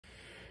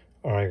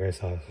All right, guys,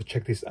 so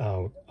check this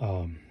out.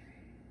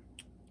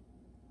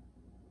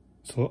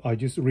 So I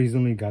just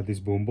recently got this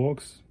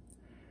boombox.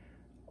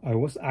 I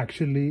was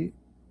actually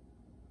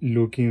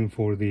looking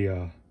for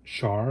the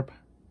Sharp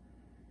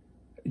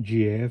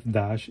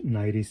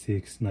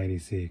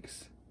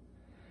GF-9696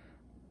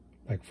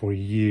 like for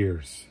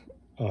years.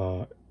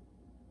 I've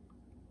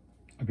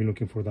been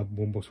looking for that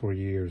boombox for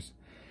years,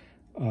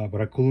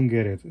 but I couldn't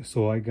get it.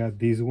 So I got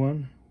this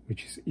one,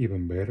 which is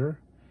even better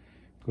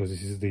because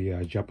this is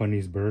the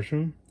Japanese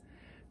version.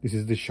 This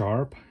is the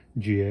Sharp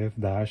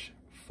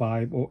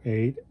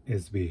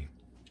GF-508SB.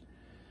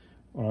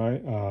 All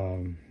right,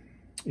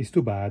 it's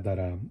too bad that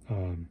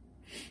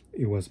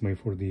it was made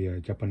for the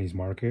Japanese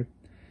market.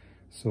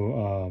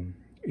 So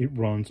it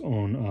runs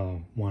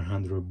on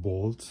 100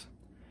 volts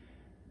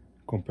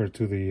compared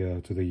to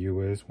the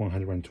US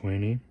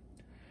 120.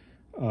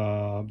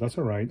 That's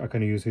all right. I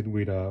can use it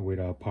with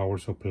a power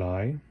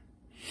supply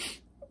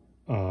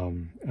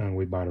and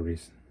with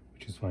batteries,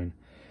 which is fine.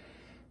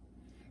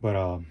 But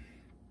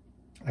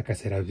like I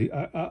said,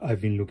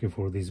 I've been looking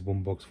for this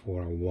boombox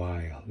for a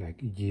while,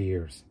 like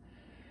years.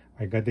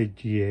 I got the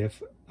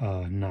GF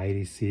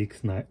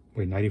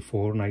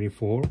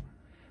 94,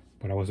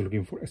 but I was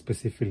looking for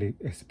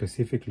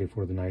specifically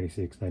for the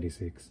 96.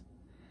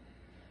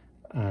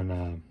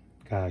 And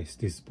guys,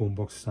 this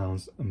boombox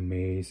sounds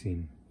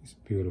amazing. It's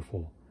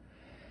beautiful.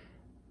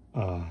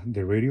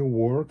 The radio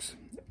works.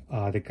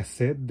 The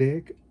cassette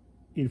deck,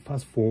 it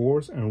fast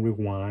forwards and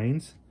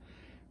rewinds,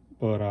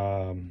 but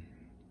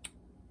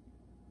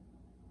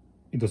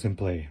it doesn't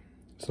play.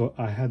 So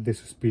I had the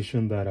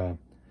suspicion that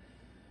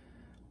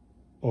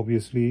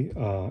obviously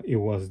it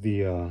was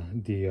the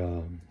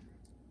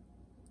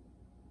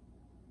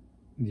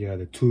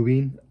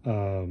tubing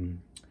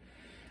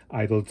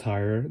idle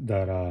tire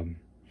that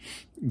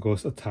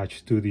goes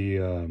attached to the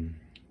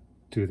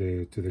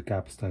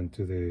capstan,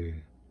 to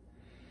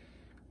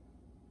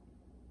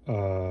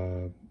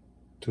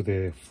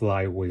the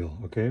flywheel.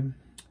 Okay,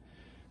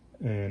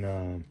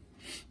 and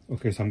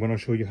okay, so I'm gonna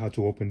show you how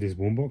to open this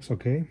boombox.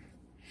 Okay,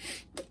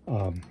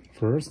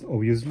 first,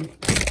 obviously,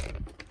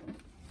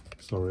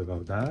 sorry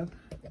about that.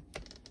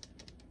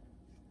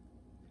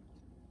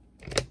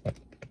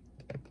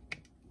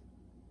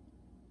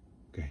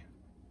 Okay,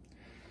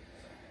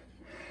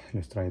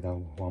 let's try that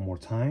one more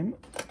time.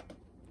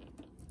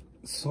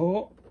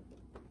 So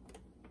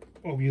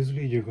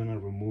obviously you're gonna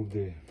remove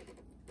the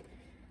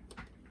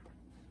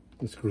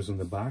screws on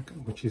the back,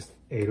 which is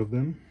 8 of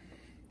them.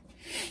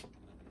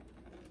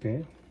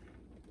 Okay,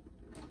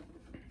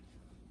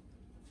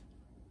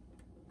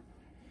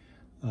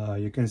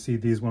 you can see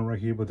this one right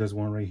here, but there's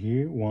one right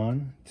here.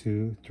 1,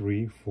 2,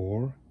 3,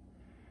 4,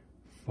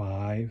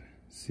 5,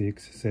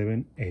 6,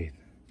 7, 8.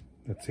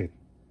 That's it.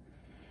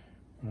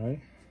 All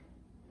right,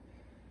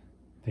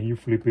 then you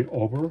flip it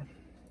over,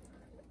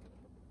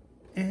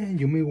 and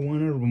you may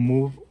want to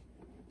remove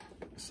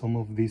some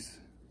of this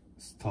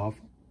stuff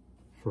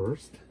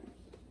first,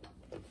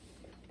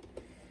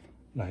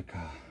 like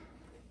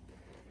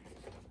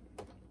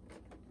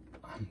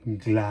I'm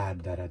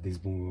glad that this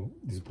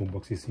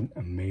boombox is in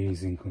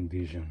amazing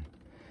condition,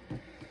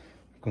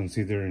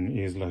 considering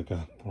it's like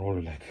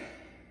probably like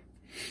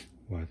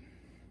what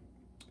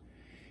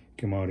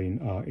came out in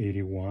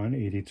 81,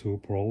 82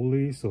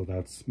 probably. So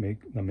that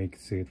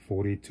makes it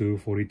 42,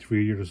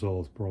 43 years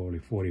old, probably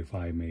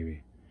 45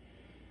 maybe.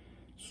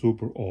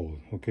 Super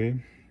old.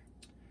 Okay,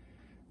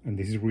 and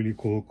this is really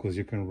cool because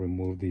you can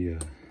remove the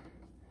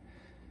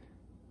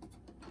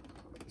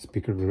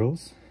speaker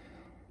grills.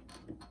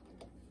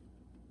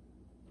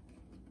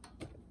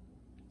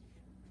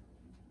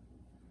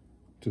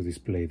 To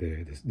display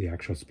the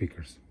actual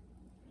speakers.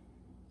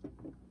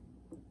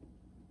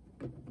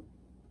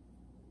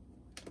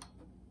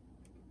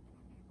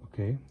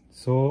 Okay,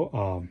 so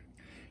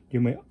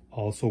you may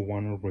also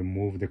want to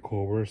remove the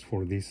covers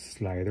for these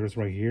sliders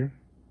right here,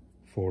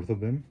 4 of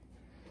them,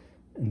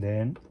 and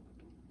then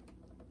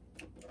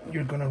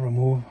you're gonna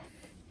remove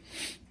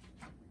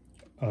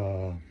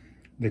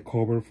the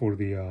cover for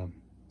the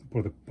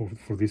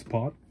for this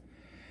pod.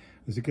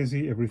 As you can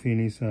see, everything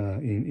is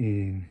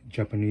in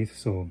Japanese,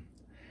 so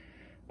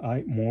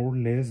I more or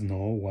less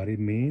know what it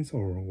means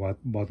or what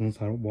buttons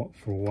are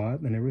for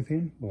what and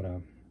everything,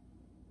 but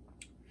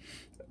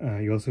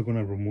you're also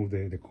gonna remove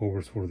the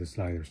covers for the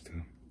sliders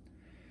too.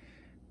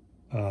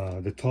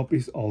 The top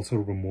is also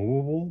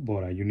removable,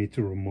 but you need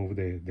to remove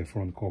the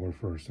front cover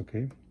first.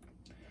 Okay,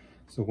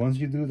 so once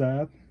you do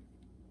that,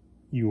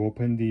 you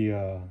open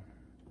the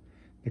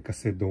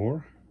cassette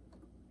door.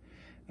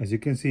 As you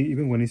can see,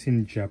 even when it's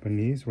in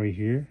Japanese right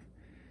here,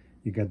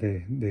 you got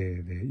the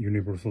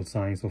universal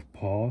signs of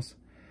pause,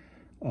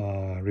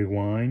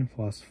 rewind,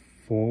 fast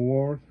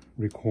forward,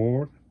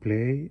 record,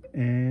 play,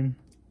 and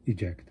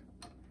eject.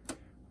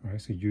 All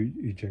right, so you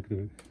eject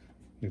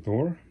the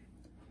door,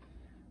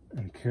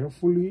 and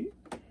carefully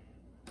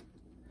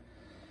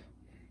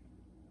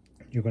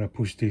you're gonna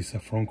push this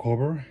front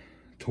cover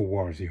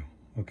towards you.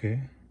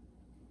 Okay.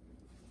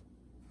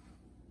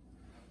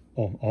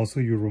 Oh, also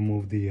you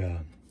remove the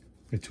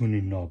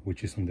tuning knob,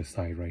 which is on the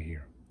side right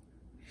here.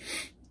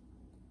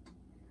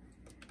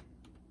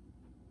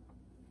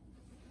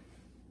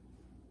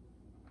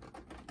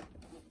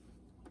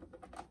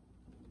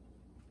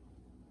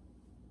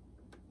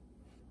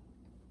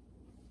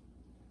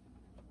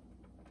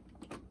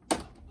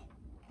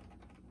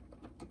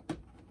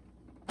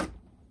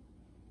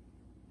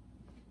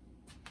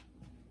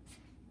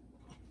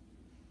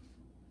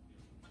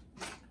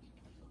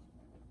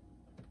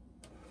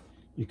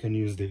 You can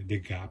use the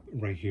gap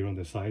right here on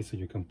the side so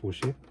you can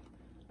push it,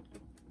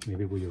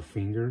 maybe with your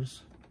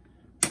fingers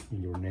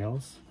and your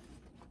nails,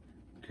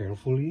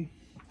 carefully,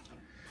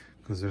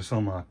 because there's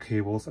some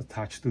cables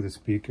attached to the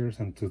speakers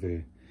and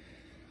to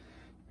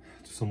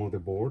some of the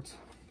boards.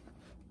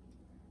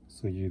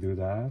 So you do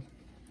that.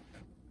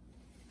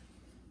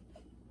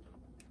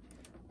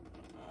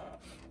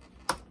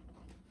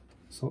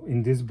 So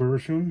in this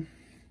version,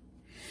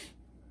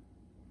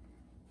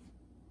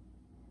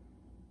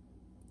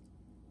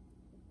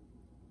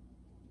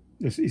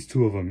 there's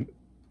two of them.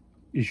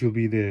 It should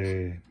be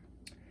the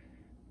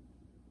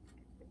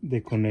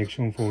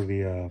connection for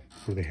the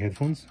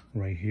headphones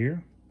right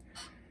here,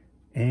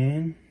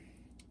 and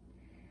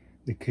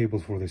the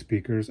cables for the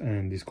speakers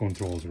and these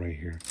controls right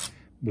here.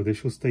 But they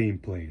should stay in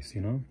place,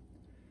 you know.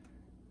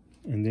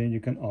 And then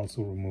you can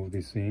also remove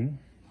this thing.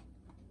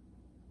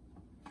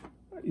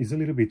 It's a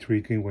little bit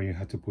tricky when you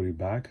have to put it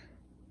back,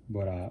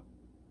 but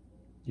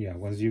yeah,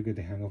 once you get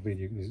the hang of it,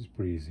 this is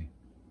pretty easy.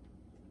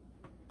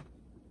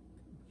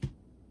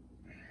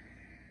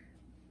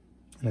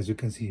 And as you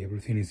can see,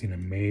 everything is in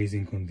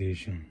amazing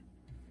condition.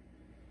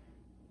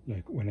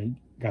 Like when I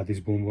got this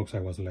boombox, I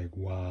was like,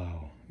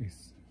 wow,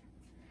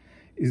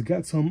 it's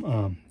got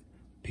some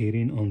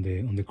pitting on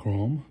the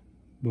chrome,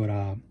 but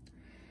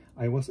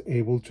I was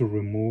able to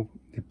remove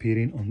the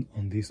pitting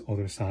on this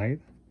other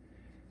side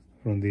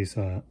from this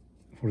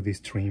for this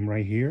trim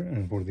right here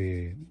and for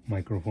the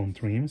microphone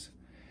trims.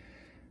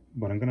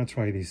 But I'm gonna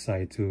try this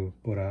side too,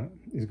 but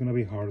it's gonna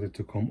be harder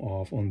to come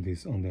off on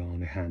this on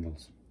the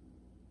handles.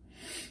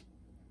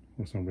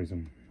 For some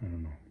reason, I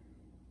don't know.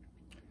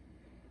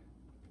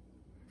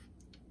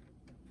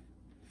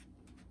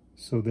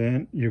 So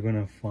then you're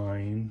gonna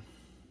find,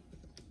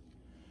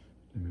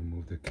 let me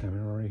move the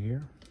camera right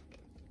here.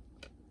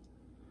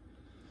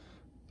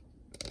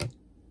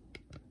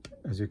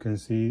 As you can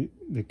see,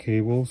 the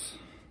cables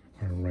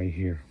are right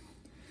here.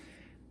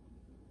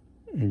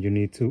 And you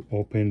need to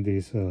open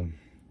this, it's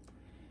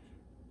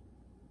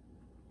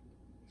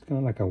kind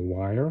of like a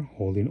wire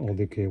holding all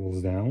the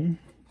cables down.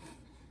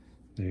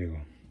 There you go.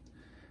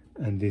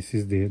 And this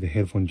is the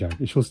headphone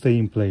jack. It should stay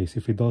in place.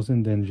 If it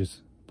doesn't, then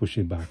just push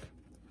it back.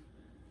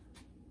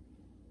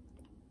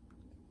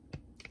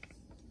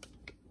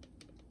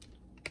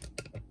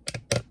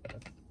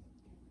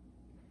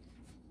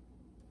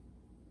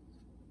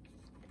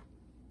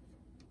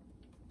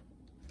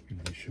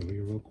 Let me show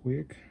you real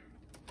quick.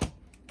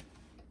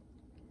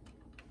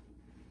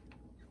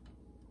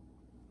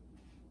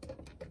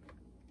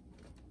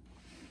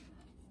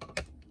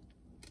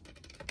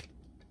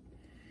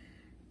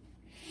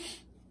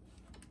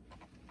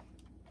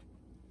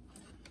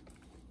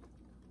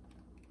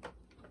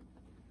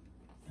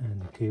 And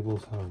the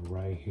cables are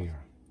right here,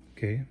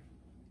 okay?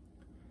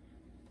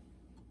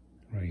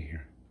 Right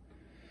here.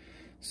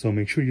 So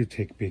make sure you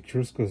take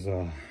pictures, because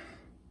I'll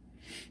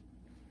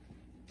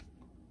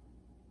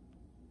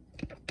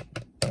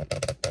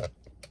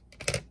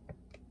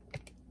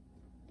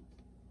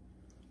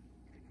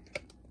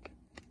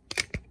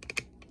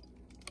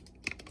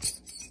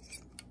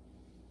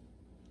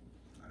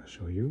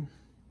show you.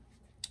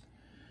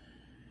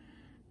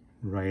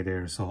 Right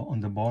there. So on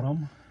the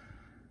bottom,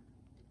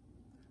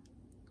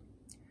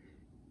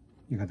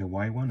 you got the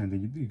white one, and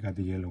then you got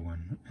the yellow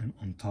one, and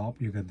on top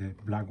you got the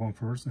black one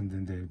first, and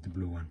then the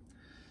blue one,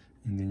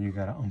 and then you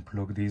gotta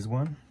unplug this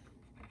one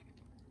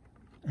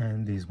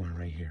and this one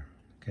right here.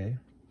 Okay,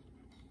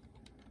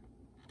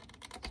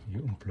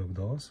 you unplug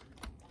those.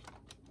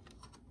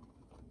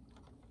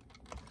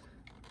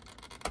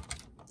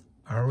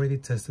 I already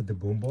tested the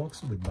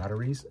boombox with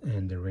batteries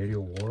and the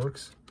radio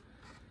works.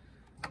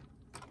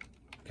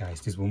 Guys,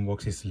 this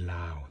boombox is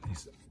loud.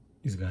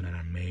 It's got an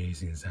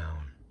amazing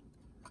sound.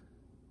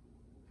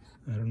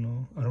 I don't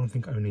know, I don't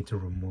think I need to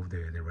remove the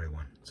red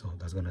one, so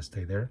that's gonna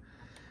stay there.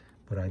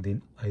 But I do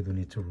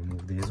need to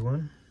remove this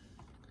one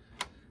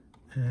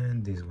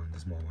and this one, the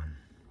small one.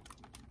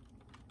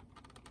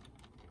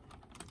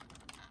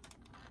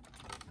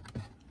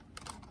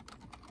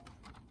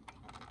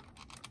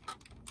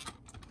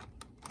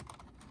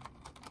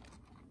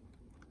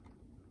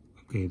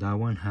 Okay, that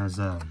one has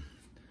a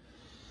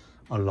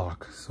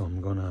lock, so I'm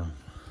gonna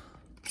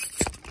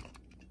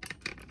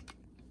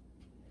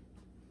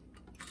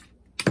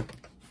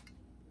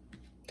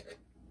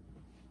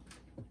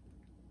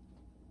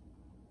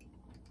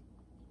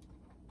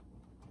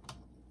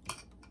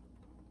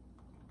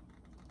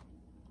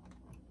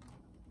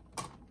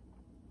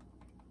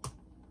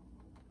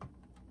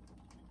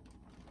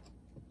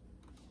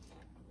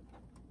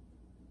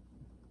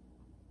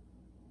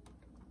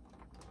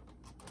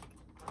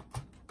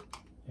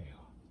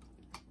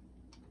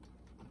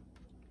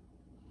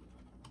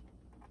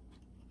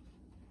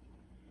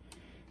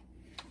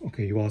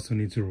Okay, you also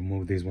need to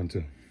remove this one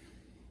too.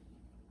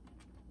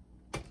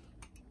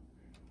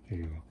 There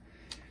you go.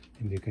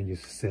 And you can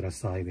just set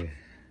aside the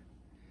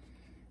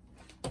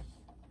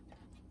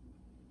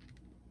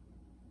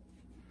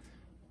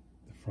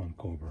front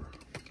cover.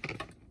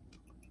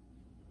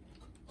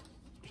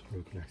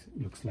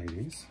 Looks like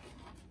this.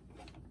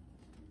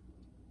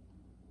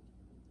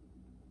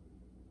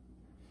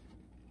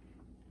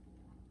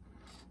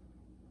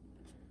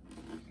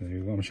 There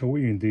you go. I'm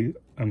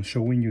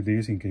showing you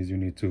this in case you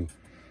need to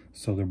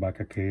solder back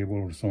a cable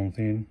or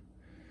something.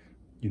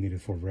 You need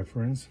it for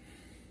reference.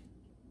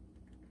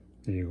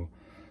 There you go.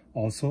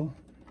 Also,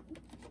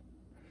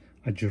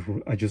 I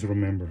just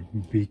remember,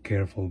 be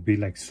careful, be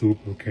like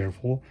super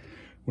careful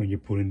when you're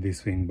putting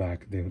this thing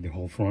back, the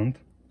whole front,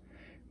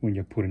 when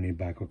you're putting it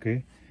back,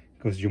 okay?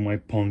 Because you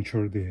might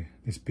puncture the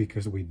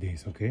speakers with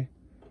this, okay?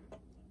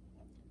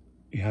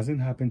 It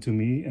hasn't happened to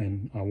me,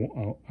 and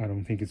I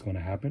don't think it's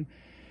gonna happen.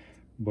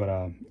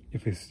 But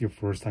if it's your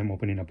first time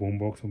opening a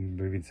boombox, or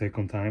maybe the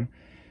second time,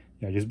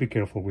 yeah, just be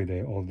careful with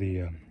all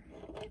these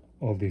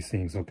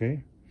things,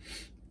 okay?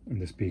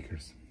 And the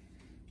speakers.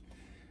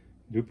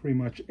 Do pretty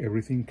much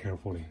everything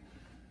carefully.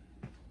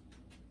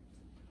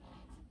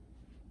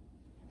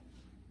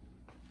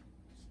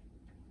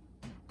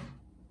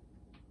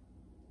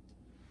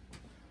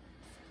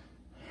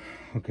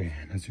 Okay,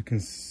 and as you can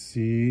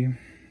see,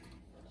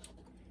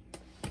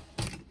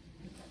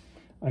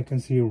 I can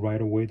see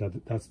right away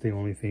that that's the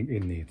only thing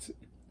it needs.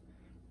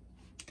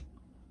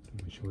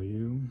 Let me show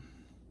you.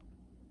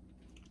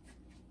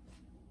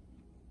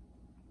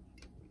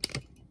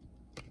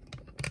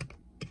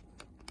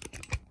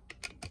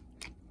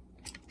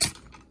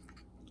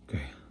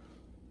 Okay.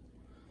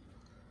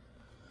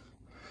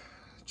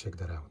 Check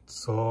that out.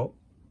 So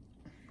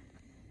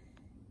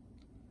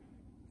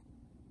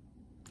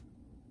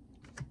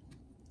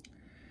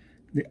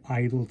the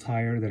idle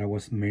tire that I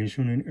was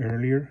mentioning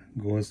earlier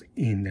goes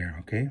in there,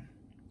 okay?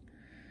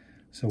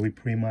 So we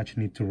pretty much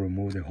need to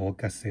remove the whole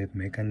cassette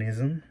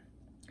mechanism,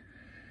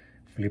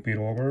 flip it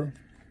over,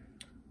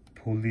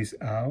 pull this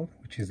out,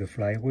 which is the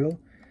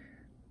flywheel,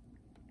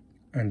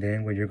 and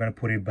then when you're gonna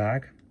put it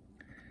back,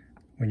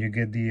 when you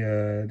get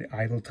the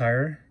idle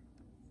tire,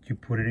 you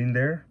put it in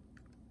there.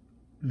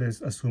 Let's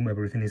assume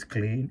everything is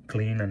clean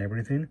and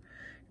everything,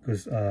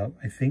 because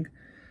I think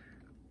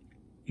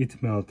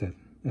it's melted.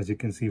 As you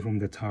can see from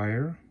the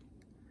tire,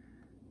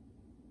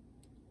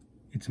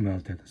 it's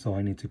melted, so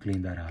I need to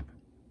clean that up.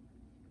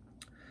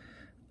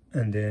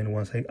 And then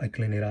once I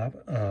clean it up,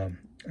 I'm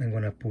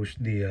gonna push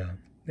the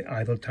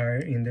idle tire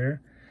in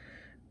there,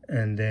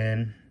 and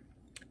then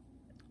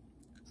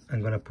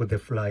I'm gonna put the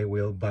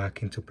flywheel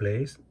back into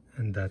place,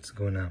 and that's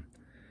gonna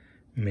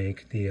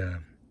make the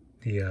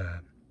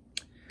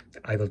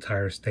idle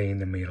tire stay in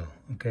the middle,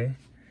 okay?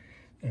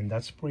 And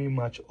that's pretty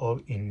much all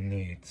it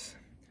needs.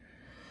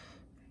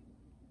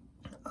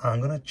 I'm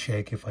gonna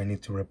check if I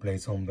need to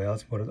replace some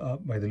belts,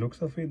 but by the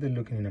looks of it, they're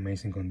looking in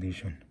amazing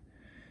condition.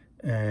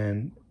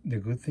 And the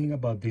good thing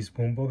about this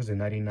boombox, the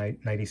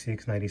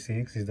 96,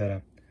 is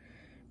that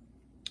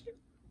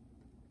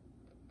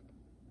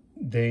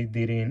they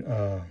didn't.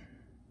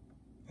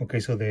 Okay,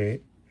 so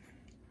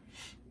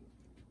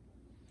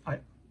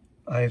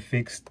I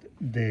fixed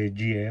the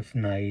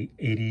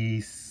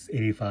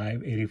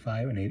GF-508SB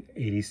 85, and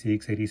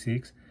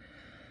 86.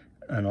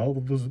 And all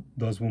of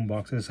those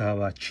boomboxes have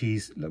a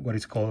what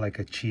is called like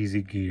a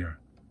cheesy gear,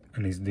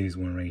 and it's this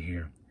one right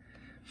here.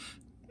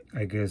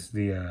 I guess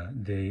they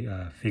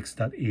fixed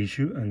that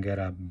issue and get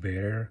a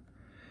better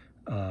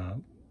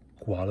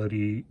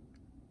quality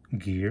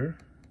gear,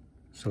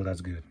 so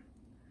that's good.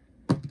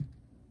 I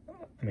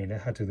mean, I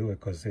had to do it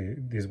because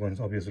this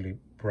one's obviously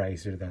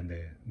pricier than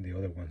the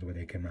other ones when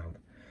they came out.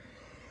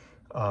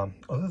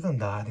 Other than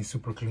that, it's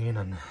super clean,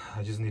 and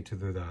I just need to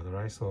do that, all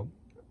right? So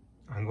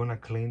I'm gonna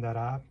clean that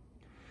up.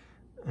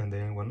 And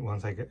then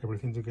once I get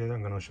everything together,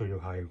 I'm gonna show you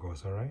how it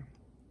goes, all right?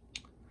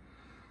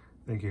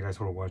 Thank you guys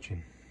for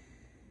watching.